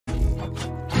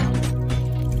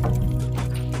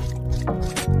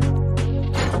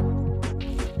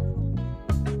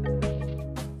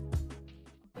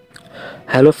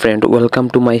Hello friend, welcome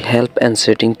to my help and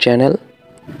setting channel.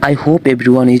 I hope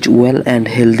everyone is well and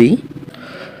healthy.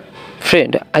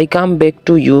 Friend, I come back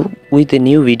to you with a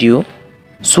new video,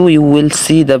 so you will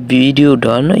see the video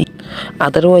done.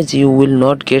 Otherwise you will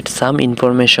not get some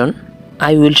information.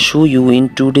 I will show you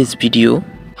in today's video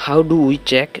how do we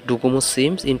check Docomo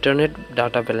SIM's internet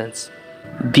data balance.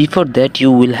 Before that,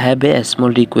 you will have a small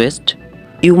request.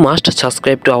 You must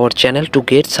subscribe to our channel to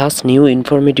get such new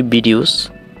informative videos.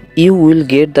 You will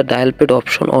get the dial pad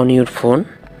option on your phone.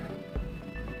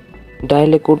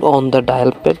 Dial a code on the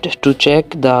dial pad to check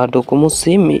the Docomo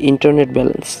SIM internet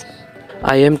balance.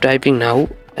 I am typing now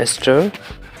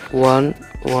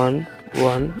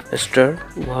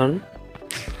 *111*1#.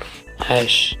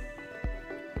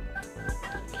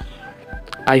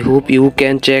 I hope you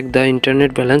can check the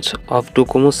internet balance of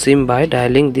Docomo SIM by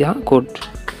dialing the code.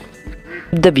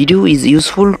 If the video is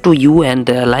useful to you and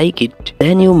like it,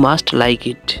 then you must like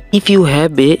it. If you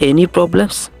have any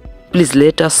problems, please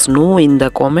let us know in the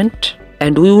comment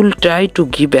and we will try to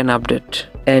give an update.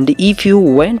 And if you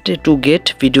want to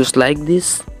get videos like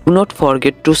this, do not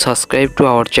forget to subscribe to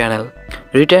our channel.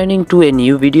 Returning to a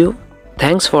new video.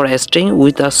 Thanks for staying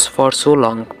with us for so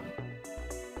long.